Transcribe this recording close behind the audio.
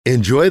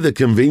Enjoy the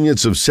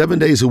convenience of 7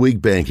 days a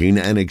week banking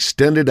and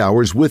extended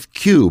hours with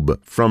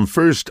Cube from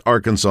First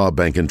Arkansas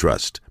Bank and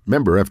Trust.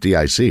 Member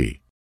FDIC.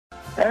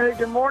 Hey,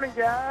 good morning,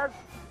 guys.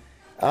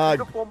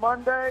 Beautiful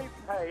Monday.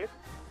 Hey,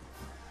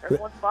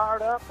 everyone's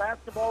fired up.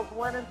 Basketball's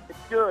winning. It's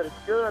good. It's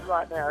good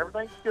right now.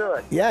 Everything's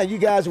good. Yeah, you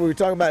guys, we were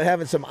talking about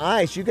having some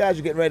ice. You guys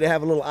are getting ready to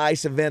have a little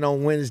ice event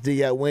on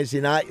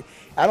Wednesday night.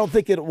 I don't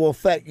think it will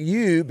affect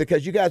you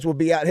because you guys will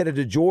be out headed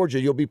to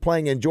Georgia. You'll be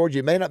playing in Georgia.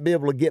 You may not be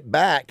able to get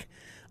back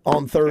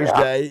on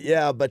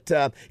Thursday. But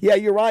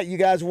you're right. You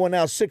guys won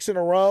now 6 in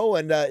a row,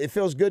 and it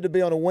feels good to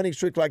be on a winning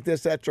streak like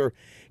this after,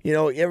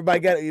 everybody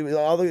got a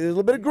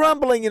little bit of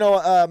grumbling,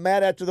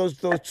 Matt, after those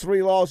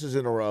 3 losses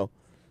in a row.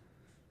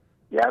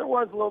 Yeah, it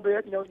was a little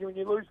bit. When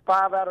you lose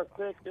 5 out of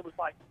 6, it was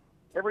like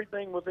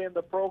everything within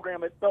the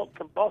program, it felt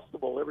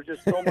combustible. There was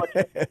just so much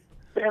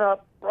pent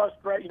up,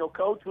 frustrated.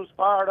 Coach was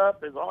fired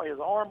up. His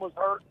arm was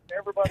hurt.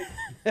 Everybody,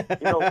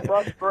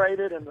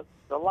 frustrated. And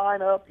the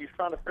lineup, he's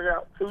trying to figure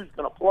out who's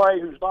going to play,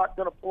 who's not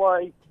going to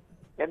play.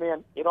 And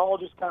then it all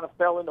just kind of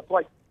fell into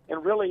place.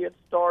 And really it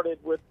started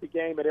with the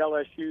game at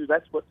LSU.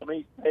 That's what, to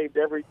me, saved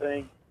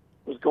everything,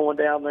 was going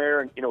down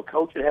there. And,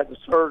 Coach had the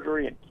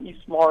surgery, and Keith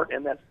Smart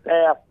and that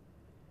staff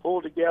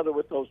pulled together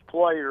with those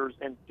players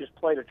and just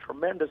played a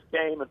tremendous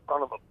game in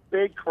front of a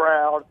big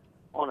crowd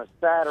on a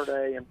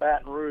Saturday in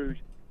Baton Rouge.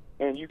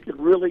 And you could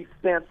really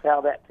sense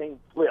how that team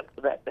flipped,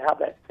 how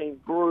that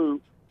team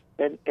grew,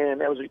 and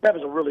that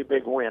was a really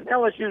big win.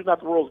 LSU is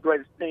not the world's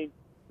greatest team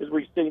as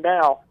we see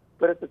now,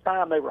 but at the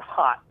time they were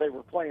hot. They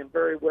were playing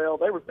very well.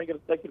 They were thinking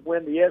if they could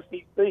win the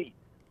SEC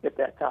at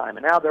that time,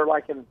 and now they're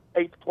like in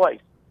 8th place.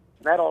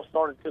 And that all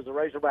started because the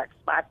Razorbacks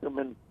smacked them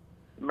in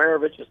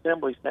Maravich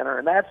Assembly Center,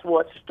 and that's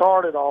what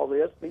started all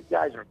this. These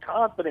guys are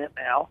confident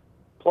now,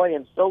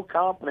 playing so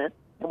confident,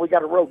 and we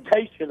got a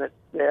rotation that's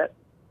set.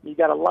 You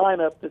got a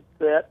lineup that's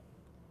set.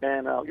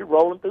 And you're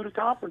rolling through the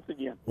conference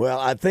again. Well,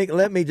 I think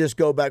let me just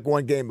go back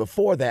one game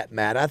before that,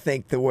 Matt. I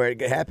think where it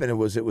happened it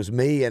was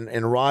me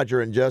and Roger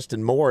and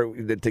Justin Moore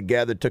that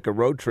together took a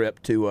road trip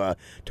to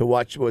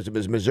watch. It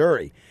was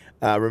Missouri.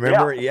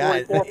 Remember?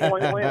 Yeah.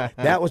 44-point win.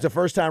 That was the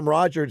first time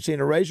Roger had seen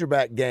a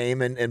Razorback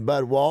game, and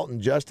Bud Walton,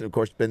 Justin, of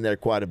course, been there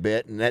quite a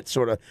bit, and that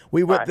sort of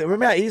we whipped. Right.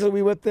 Remember how easily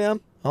we whipped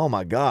them? Oh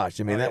my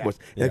gosh! I mean, that was.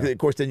 Yeah. Of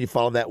course, then you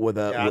follow that with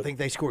I think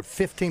they scored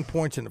 15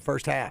 points in the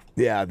first half.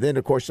 Yeah. Then,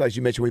 of course, as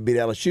you mentioned, we beat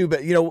LSU. But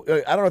I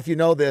don't know if you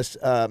know this,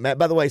 Matt.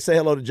 By the way, say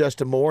hello to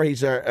Justin Moore.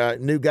 He's our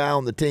new guy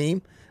on the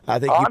team. I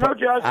think. I know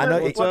Justin. I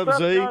know. What's up,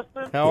 Z?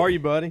 Justin? How are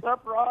you, buddy? What's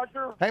up,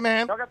 Roger? Hey,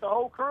 man. Y'all got the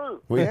whole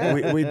crew. We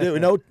do.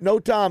 No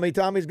Tommy.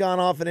 Tommy's gone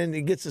off and then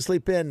he gets to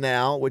sleep in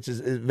now, which is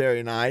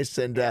very nice.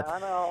 And I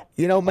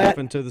know. Matt. Off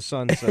into the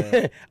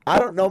sunset. I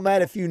don't know,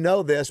 Matt, if you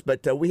know this,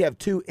 but we have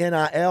 2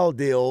 NIL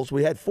deals.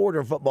 We had 4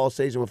 during football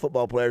season with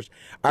football players.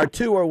 Our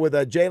 2 are with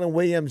Jalen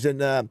Williams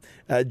and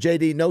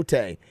J.D.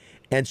 Note.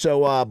 And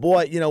so, I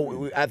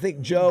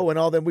think Joe and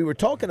all them, we were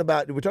talking to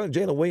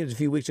Jalen Williams a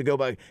few weeks ago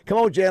about, come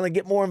on, Jalen,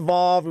 get more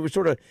involved. We were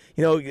sort of,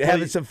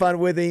 having some fun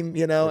with him,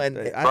 and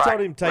I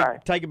told him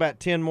take about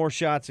 10 more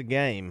shots a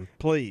game,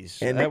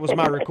 please. And that was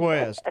my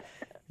request.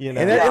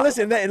 And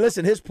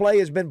listen, his play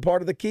has been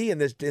part of the key in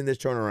this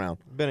turnaround.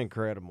 Been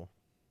incredible.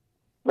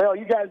 Well,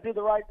 you guys did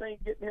the right thing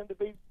getting him to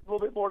be a little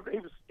bit more.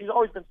 He's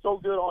always been so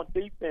good on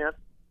defense,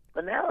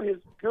 but now his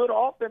good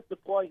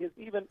offensive play has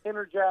even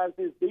energized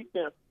his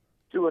defense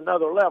to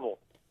another level.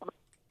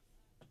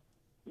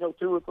 2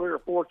 or 3 or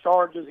 4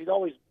 charges. He's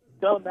always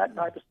done that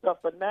type of stuff.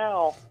 But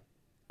now,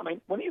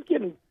 when he's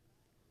getting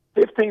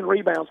 15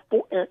 rebounds,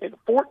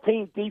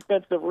 14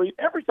 defensive rebounds,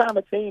 every time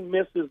a team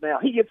misses now,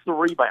 he gets the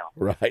rebound.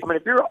 Right.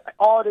 If you're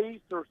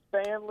Audis or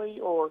Stanley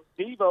or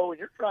Devo and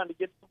you're trying to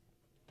get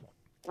some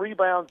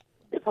rebounds,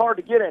 it's hard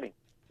to get any.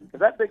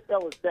 Because that big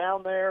fella's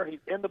down there. He's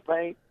in the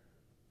paint.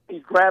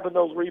 He's grabbing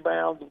those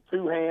rebounds with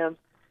 2 hands.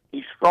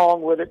 He's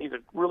strong with it. He's a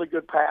really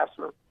good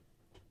passer.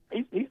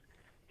 He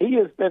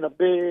has been a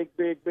big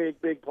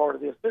part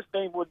of this. This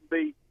team wouldn't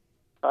be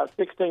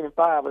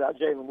 16-5 without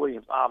Jalen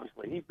Williams,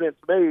 obviously. He's been,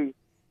 to me,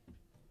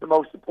 the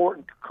most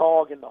important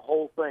cog in the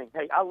whole thing.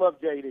 Hey, I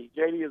love J.D.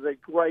 J.D. is a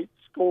great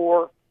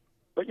scorer.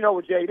 But,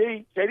 with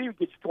J.D. would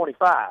get you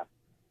 25.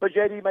 But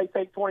J.D. may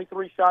take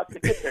 23 shots to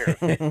get there.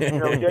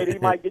 J.D.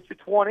 might get you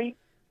 20,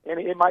 and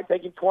it might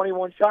take him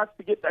 21 shots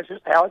to get there.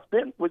 That's just how it's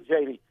been with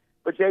J.D.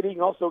 But J.D.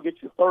 can also get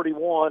you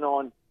 31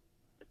 on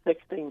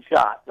 16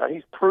 shots.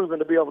 He's proven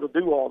to be able to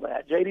do all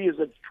that. J.D. is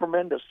a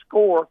tremendous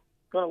scorer,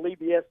 going to lead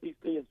the SEC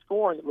in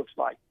scoring, it looks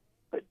like.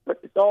 But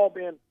it's all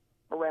been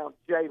around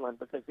Jalen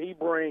because he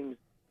brings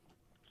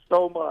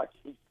so much.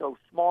 He's so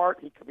smart.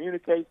 He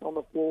communicates on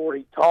the floor.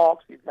 He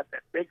talks. He's got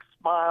that big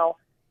smile.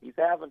 He's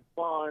having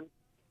fun.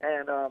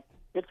 And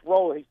it's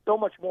rolling. He's so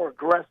much more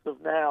aggressive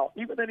now,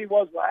 even than he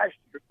was last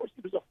year. Of course,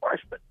 he was a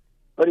freshman.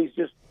 But he's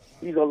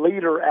a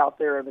leader out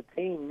there, and the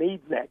team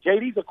needs that.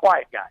 JD's a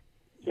quiet guy.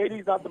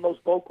 JD's not the most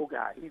vocal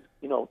guy.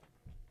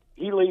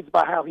 He leads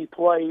by how he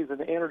plays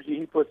and the energy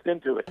he puts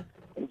into it.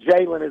 And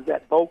Jalen is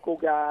that vocal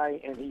guy,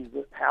 and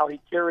how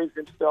he carries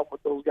himself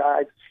with those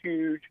guys is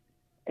huge.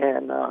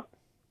 And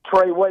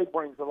Trey Wade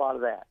brings a lot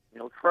of that.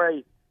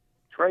 Trey's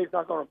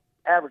not going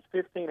to average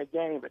 15 a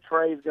game, but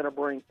Trey's going to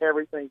bring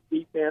everything,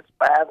 defense,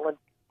 battling.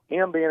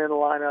 Him being in the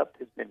lineup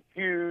has been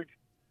huge.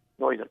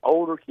 He's an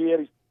older kid.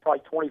 He's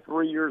probably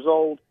 23 years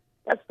old.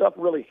 That stuff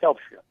really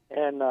helps you.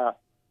 And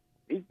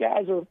these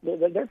guys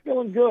they're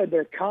feeling good.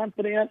 They're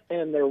confident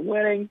and they're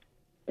winning.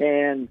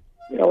 And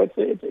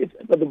it's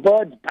the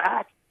Bud's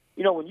back.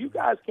 When you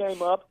guys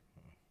came up,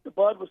 the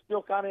Bud was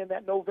still kind of in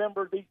that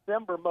November,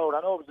 December mode.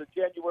 I know it was a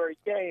January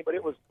game, but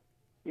it was,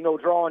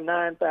 drawing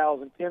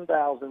 9,000,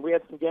 10,000. We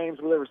had some games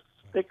where there was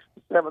 6,000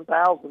 to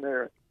 7,000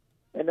 there.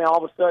 And then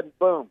all of a sudden,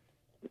 boom,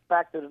 it's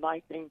back to the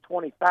 19,000,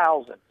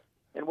 20,000.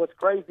 And what's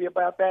crazy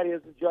about that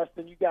is, and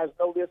Justin, you guys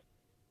know this,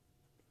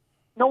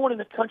 no one in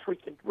the country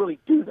can really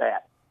do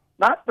that.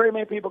 Not very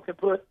many people can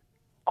put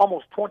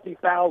almost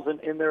 20,000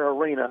 in their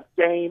arena,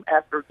 game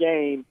after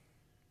game.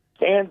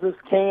 Kansas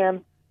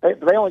can.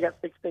 They only got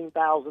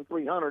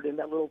 16,300 in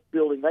that little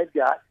building they've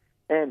got.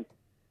 And,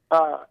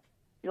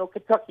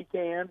 Kentucky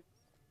can.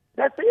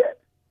 That's it.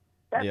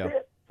 That's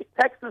it.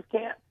 Texas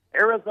can't.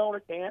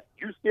 Arizona can't.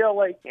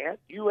 UCLA can't.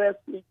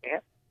 USC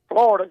can't.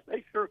 Florida,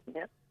 they sure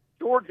can't.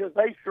 Georgia,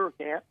 they sure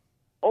can't.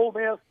 Ole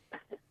Miss,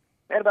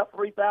 they had about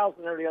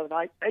 3,000 there the other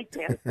night. They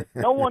can't.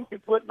 No one can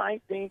put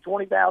 19,000,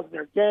 20,000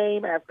 there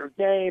game after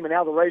game, and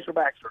now the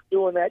Razorbacks are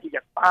doing that. You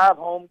got 5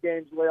 home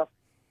games left.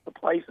 The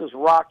place is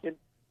rocking.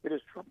 It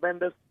is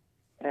tremendous,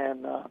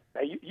 and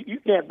you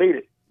can't beat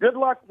it. Good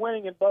luck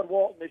winning in Bud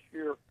Walton this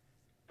year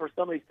for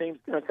some of these teams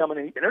coming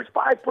in. And there's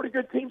 5 pretty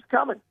good teams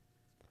coming.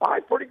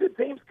 5 pretty good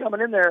teams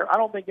coming in there. I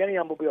don't think any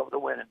of them will be able to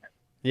win in there.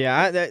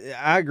 Yeah,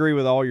 I agree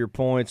with all your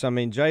points. I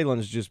mean,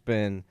 Jalen's just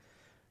been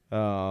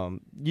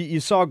you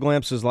saw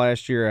glimpses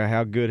last year of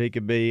how good he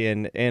could be,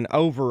 and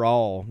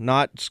overall,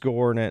 not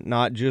scoring it,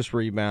 not just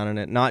rebounding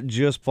it, not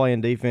just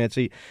playing defense.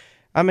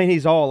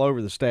 He's all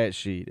over the stat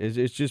sheet.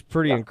 It's just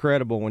pretty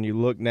incredible when you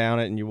look down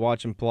it and you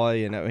watch him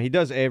play. And he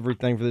does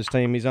everything for this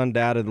team. He's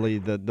undoubtedly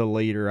the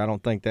leader. I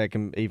don't think that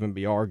can even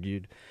be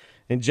argued.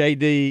 And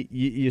JD,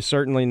 you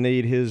certainly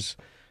need his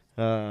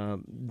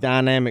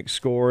dynamic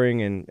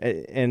scoring,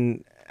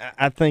 and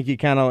I think you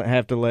kind of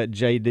have to let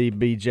JD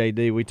be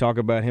JD. We talk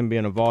about him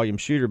being a volume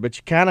shooter, but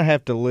you kind of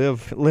have to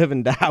live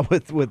and die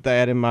with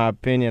that, in my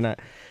opinion.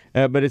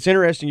 But it's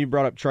interesting you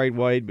brought up Trade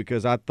Wade,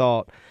 because I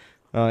thought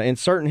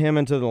inserting him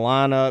into the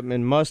lineup,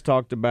 and Musk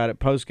talked about it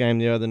post-game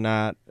the other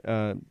night,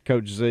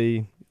 Coach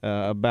Z,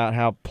 about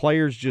how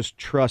players just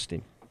trust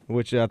him,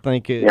 which I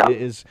think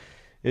is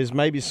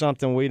maybe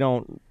something we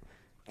don't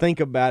think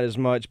about as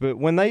much. But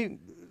when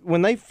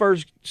they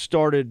first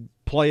started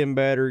playing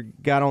better,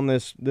 got on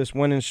this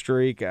winning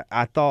streak,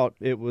 I thought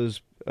it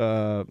was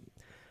a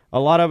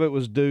lot of it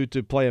was due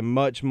to playing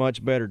much,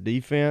 much better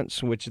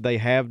defense, which they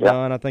have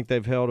done. I think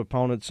they've held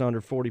opponents under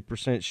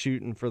 40%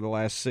 shooting for the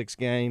last 6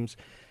 games.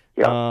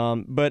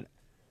 But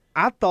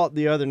I thought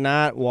the other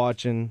night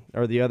watching,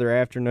 or the other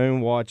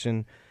afternoon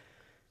watching,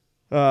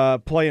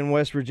 playing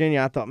West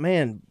Virginia, I thought,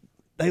 man,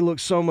 they look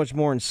so much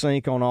more in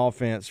sync on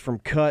offense, from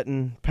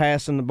cutting,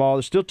 passing the ball.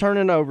 They're still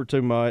turning it over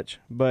too much,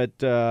 but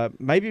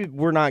maybe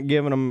we're not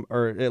giving them,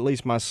 or at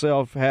least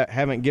myself,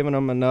 haven't given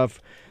them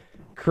enough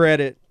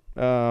credit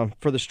for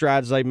the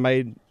strides they've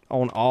made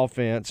on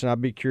offense, and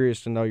I'd be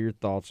curious to know your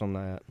thoughts on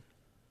that.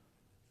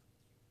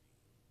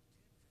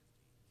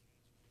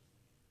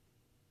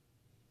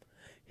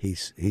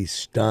 He's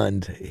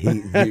stunned.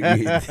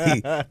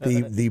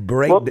 The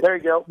break. Well, there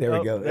you go.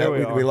 There we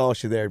go. We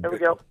lost you there. There we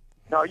go.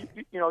 No,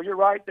 you're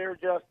right there,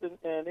 Justin,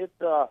 and it's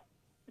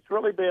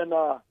really been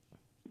the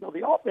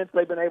offense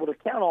they've been able to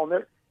count on.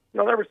 There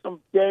were some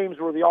games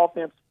where the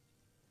offense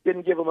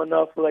didn't give them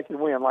enough where they could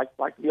win, like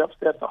the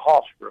upset to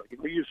Hofstra.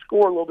 You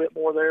score a little bit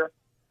more there,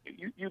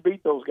 you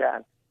beat those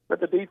guys.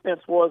 But the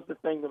defense was the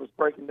thing that was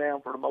breaking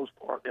down for the most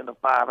part in the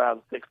 5 out of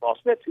the 6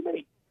 losses. We had too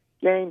many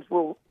games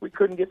where we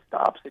couldn't get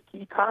stops at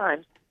key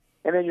times,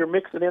 and then you're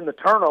mixing in the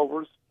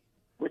turnovers,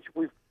 which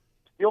we've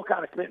still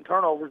kind of committing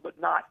turnovers, but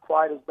not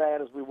quite as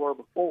bad as we were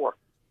before.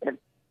 And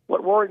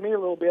what worried me a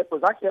little bit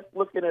was I kept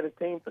looking at a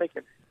team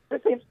thinking,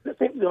 this team's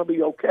going to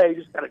be okay.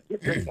 Just got to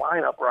get this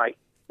lineup right.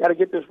 Got to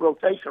get this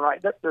rotation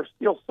right. There's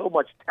still so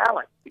much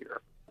talent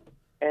here.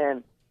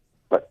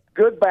 But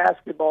good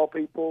basketball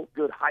people,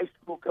 good high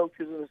school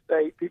coaches in the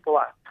state, people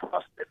I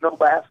trust that know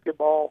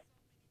basketball,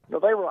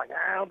 they were like,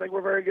 I don't think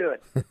we're very good.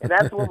 And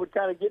that's what would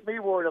kind of get me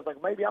worried. I was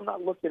like, maybe I'm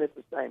not looking at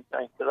the same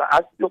thing, because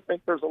I still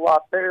think there's a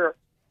lot there.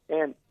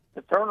 And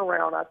the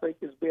turnaround, I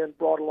think, has been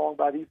brought along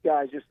by these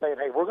guys just saying,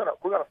 hey, we're gonna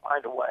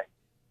find a way,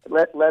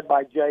 led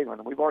by Jalen.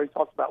 And we've already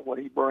talked about what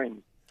he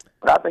brings.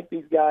 But I think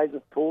these guys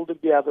have pulled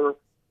together.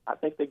 I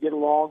think they get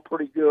along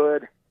pretty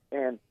good.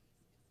 And,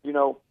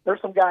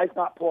 there's some guys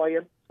not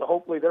playing, so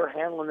hopefully they're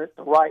handling it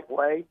the right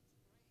way.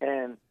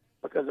 And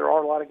because there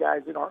are a lot of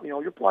guys that aren't,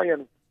 you're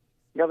playing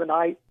the other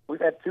night, we've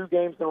had 2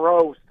 games in a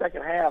row,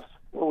 second halves,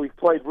 where we've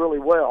played really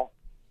well.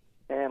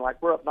 And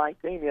we're up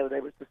 19 the other day,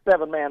 but it's a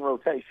 7-man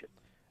rotation.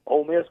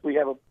 Ole Miss, we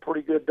have a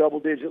pretty good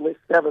double-digit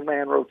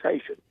 7-man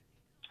rotation.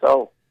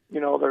 So,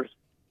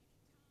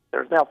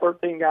 there's now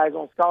 13 guys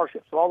on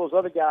scholarship, so all those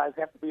other guys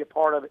have to be a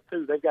part of it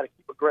too. They've got to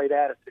keep a great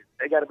attitude.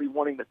 They got to be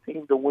wanting the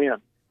team to win.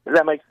 Does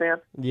that make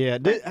sense? Yeah.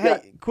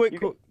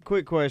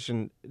 Quick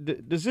question.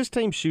 Does this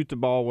team shoot the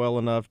ball well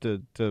enough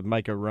to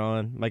make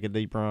a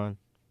deep run?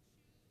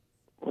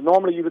 Well,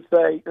 normally you would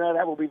say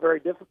that will be very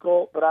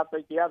difficult, but I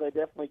think, yeah, they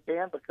definitely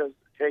can because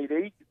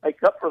JD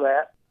makes up for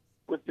that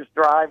with just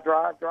drive.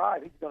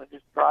 He's going to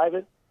just drive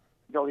it.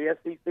 The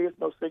SEC is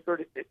no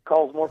secret. It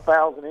calls more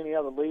fouls than any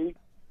other league,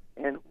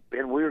 and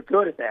we're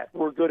good at that.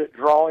 We're good at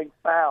drawing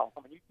fouls.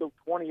 I mean, you go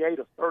 28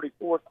 of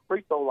 34 at the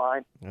free throw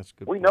line. That's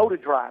good. We know to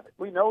drive it.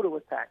 We know to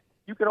attack.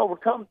 You can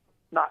overcome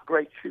not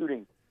great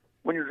shooting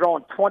when you're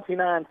drawing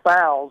 29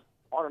 fouls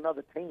on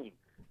another team.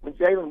 When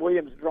Jalen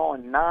Williams is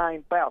drawing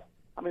 9 fouls.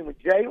 I mean, when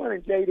Jalen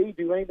and JD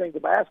do anything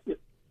to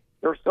basket,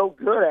 they're so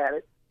good at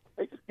it,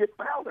 they just get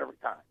fouled every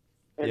time.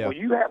 And when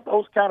you have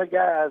those kind of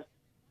guys,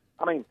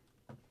 I mean,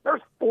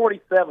 there's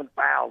 47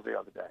 fouls the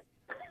other day.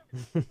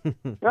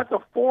 That's a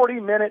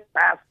 40-minute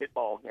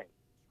basketball game.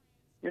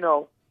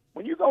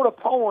 When you go to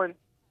Poland,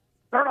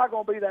 there are not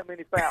going to be that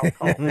many fouls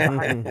called in a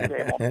high school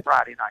game on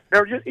Friday night.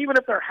 They're just, even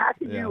if they're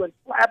hacking you and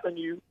slapping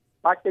you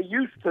like they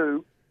used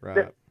to,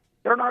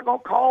 they're not going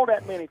to call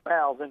that many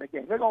fouls in the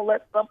game. They're going to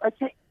let some. They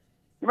can't.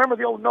 Remember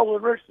the old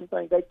Nolan Richardson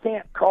thing? They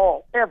can't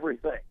call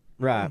everything.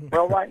 Right.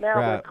 Well, right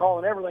now they're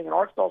calling everything, and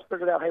Arkansas's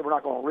figured out, hey, we're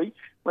not going to reach.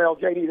 Well,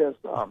 JD does.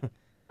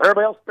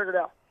 Everybody else figured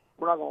out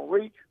we're not going to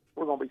reach.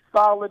 We're going to be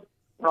solid.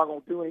 We're not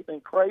going to do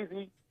anything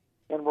crazy,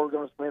 and we're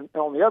going to. And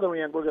on the other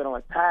end, we're going to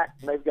attack,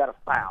 and they've got to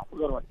foul. We're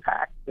going to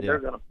attack, and they're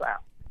going to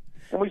foul.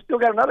 And we still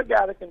got another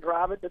guy that can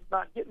drive it that's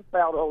not getting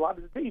fouled a whole lot.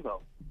 Is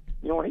Devo.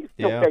 And he's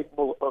still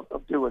capable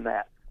of doing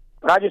that.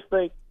 But I just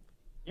think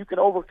you can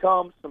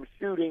overcome some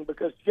shooting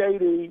because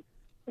JD.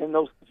 And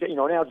those,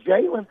 now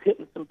Jalen's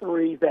hitting some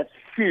threes. That's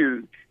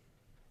huge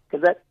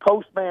because that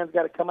post man's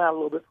got to come out a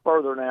little bit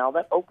further now.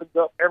 That opens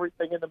up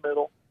everything in the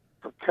middle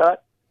for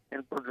cut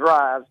and for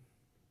drives.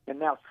 And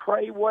now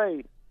Trey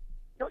Wade,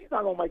 he's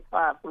not going to make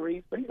 5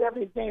 threes, but he's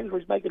having these games where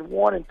he's making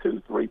 1 and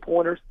 2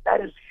 3-pointers. That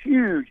is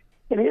huge.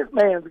 And his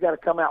man's got to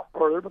come out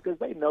further because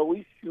they know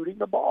he's shooting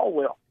the ball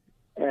well.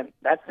 And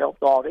that's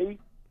helped Audie.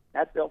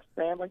 That's helped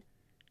Stanley.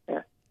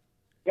 And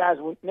guys,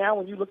 now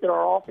when you look at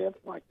our offense,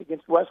 like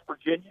against West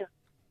Virginia,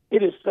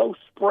 it is so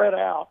spread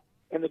out,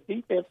 and the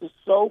defense is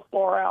so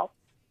far out.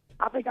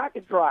 I think I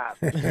could drive.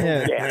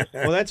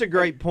 Well, that's a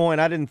great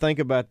point. I didn't think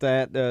about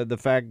that. The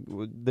fact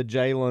the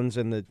Jalen's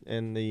and the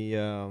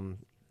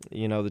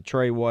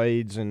Trey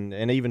Wades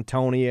and even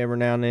Tony every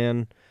now and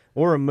then,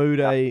 or a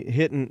Mude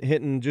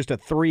hitting just a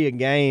 3 a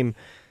game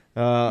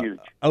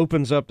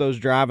opens up those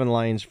driving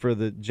lanes for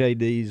the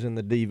JDs and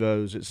the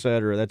Devos, et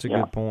cetera. That's a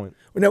good point.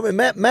 Well, now,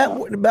 Matt,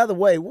 by the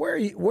way,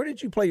 where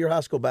did you play your high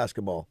school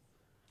basketball?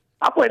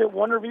 I played at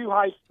Wonderview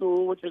High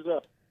School, which is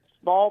a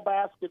small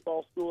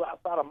basketball school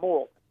outside of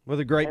Morrill. With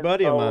a great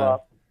buddy of mine.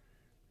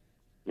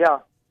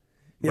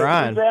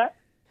 Brian. Who's that?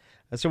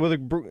 That's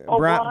with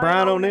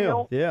Brian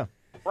O'Neill. Yeah.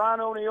 Brian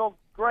O'Neill,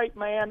 great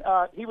man.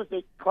 He was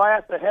a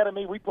class ahead of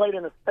me. We played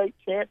in a state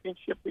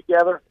championship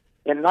together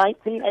in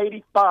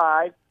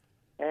 1985,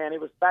 and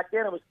back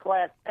then it was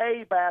Class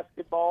A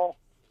basketball,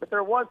 but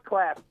there was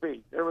Class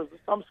B. There was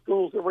some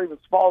schools that were even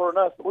smaller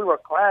than us, but we were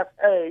Class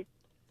A.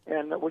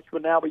 And which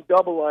would now be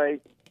Double A,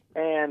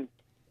 and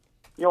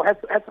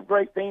had some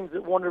great teams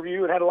at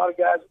Wonderview. It had a lot of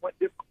guys that went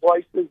different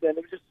places, and it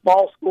was just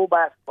small school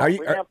basketball.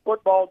 We have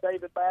football,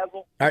 David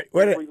Basil.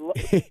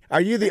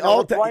 Are you the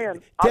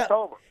all-time?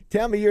 October.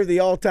 Tell me you're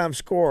the all-time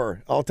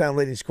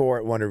leading scorer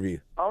at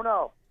Wonderview. Oh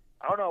no,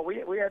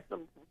 we had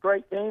some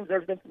great teams.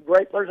 There's been some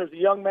great players. There's a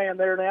young man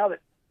there now that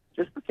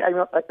just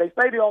became. They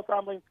say the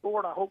all-time leading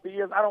scorer, and I hope he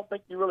is. I don't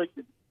think you really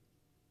could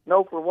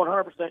know for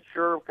 100%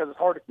 sure because it's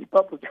hard to keep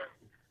up with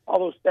all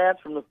those stats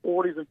from the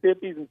 40s and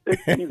 50s and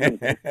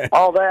 60s and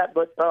all that,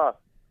 but I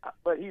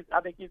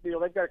think they've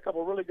got a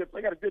couple of really good.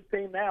 They got a good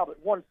team now, but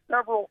won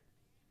several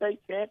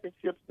state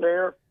championships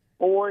there.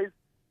 Boys,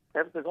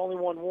 there's only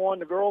won 1.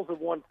 The girls have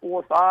won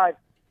 4 or 5.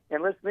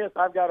 And listen to this: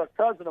 I've got a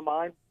cousin of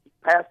mine, he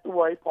passed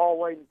away, Paul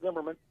Wade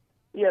Zimmerman.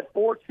 He had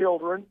 4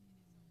 children,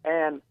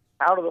 and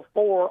out of the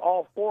 4,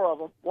 all 4 of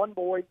them, 1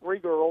 boy, 3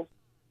 girls,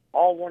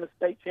 all won a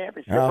state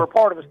championship. Or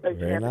part of a state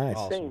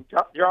championship team.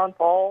 John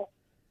Paul.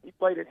 He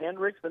played at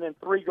Hendricks, and then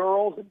 3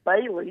 girls, and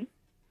Bailey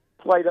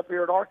played up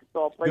here at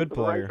Arkansas. Played for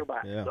the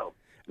Razorback. Yeah. So,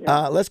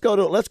 let's go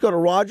to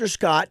Roger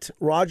Scott.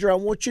 Roger, I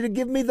want you to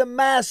give me the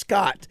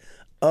mascot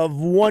of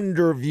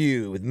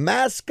Wonderview.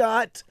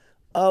 Mascot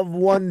of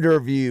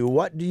Wonderview.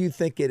 What do you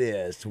think it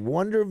is?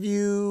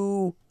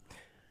 Wonderview.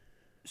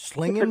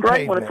 Slinging it's a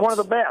great pavements. one. It's one of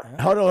the best.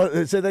 Hold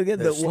on. Say that again.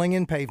 The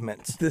slinging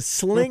pavements. The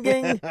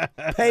slinging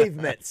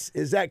pavements.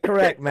 Is that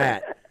correct,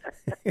 Matt?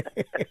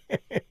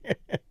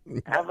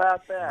 How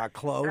about that? Not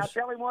close. Now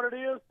tell him what it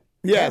is.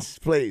 Yes,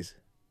 please.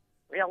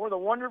 Yeah, we're the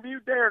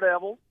Wonderview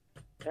Daredevils,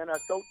 and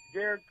Coach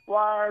Jared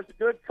Squires,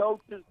 good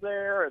coaches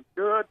there, and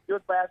good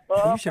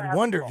basketball. You said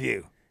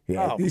Wonderview.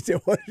 Yeah. Oh. He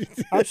said, what?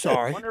 I'm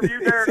sorry. Wonder if you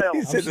daredevil.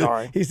 He said I'm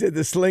sorry. He said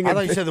the sling. I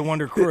thought you said the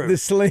Wonder Crew. The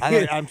sling.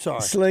 I'm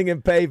sorry.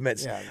 Slinging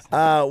pavements. Yeah.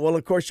 Well,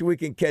 of course, we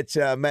can catch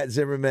Matt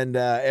Zimmerman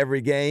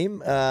every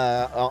game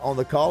on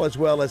the call, as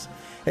well as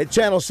at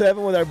Channel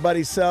 7 with our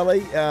buddy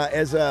Sully.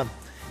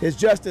 As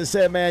Justin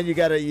said, man, you've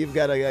got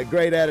a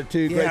great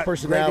attitude, great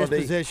personality, great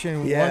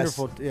disposition, yes.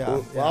 wonderful.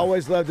 Yeah, I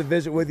always love to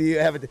visit with you.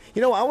 I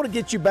want to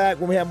get you back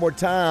when we have more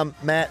time,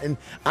 Matt. And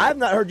I've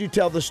not heard you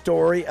tell the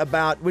story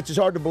about, which is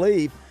hard to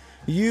believe,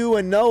 you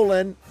and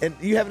Nolan, and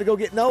you having to go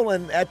get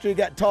Nolan after he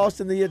got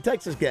tossed in the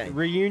Texas game.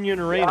 Reunion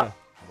Arena.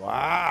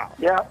 Wow.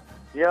 Yeah.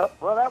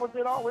 Well, that was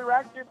it all. We were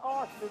actually in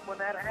Austin when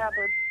that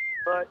happened,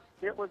 but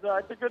it was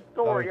it's a good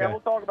story. Okay. Yeah,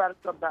 we'll talk about it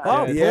sometime.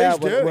 Oh, Yeah,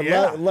 please do. would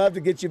Yeah. love to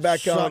get you back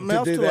Something on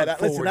else to do to that.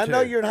 look Listen, forward I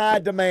know to. you're in high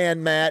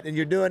demand, Matt, and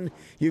you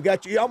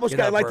almost Get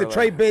got up like the early.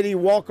 Trey Biddy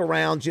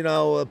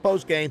walk-arounds,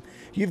 post game.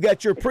 You've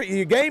got your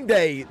game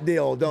day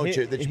deal, don't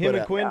you? That you Him put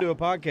and up. Quinn do a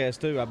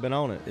podcast too. I've been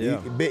on it. Yeah.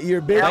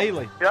 You're big.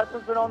 Daily.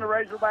 Justin's been on the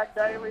Razorback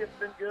daily. It's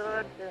been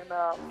good. And,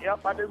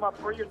 I do my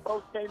pre- and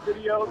post-game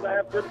videos. I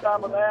have a good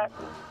time with that.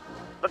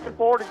 Looking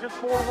forward to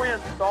just more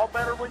wins. It's all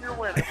better when you're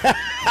winning.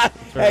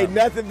 Hey,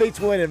 nothing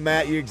beats winning,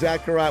 Matt. You're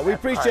exactly right. We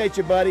appreciate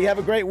you, buddy. Have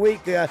a great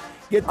week. Get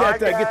right,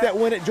 guys. that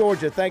win at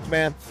Georgia. Thanks,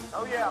 man.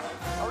 Oh, yeah.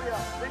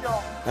 See y'all.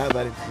 All right,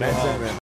 buddy. Matt Zimmerman.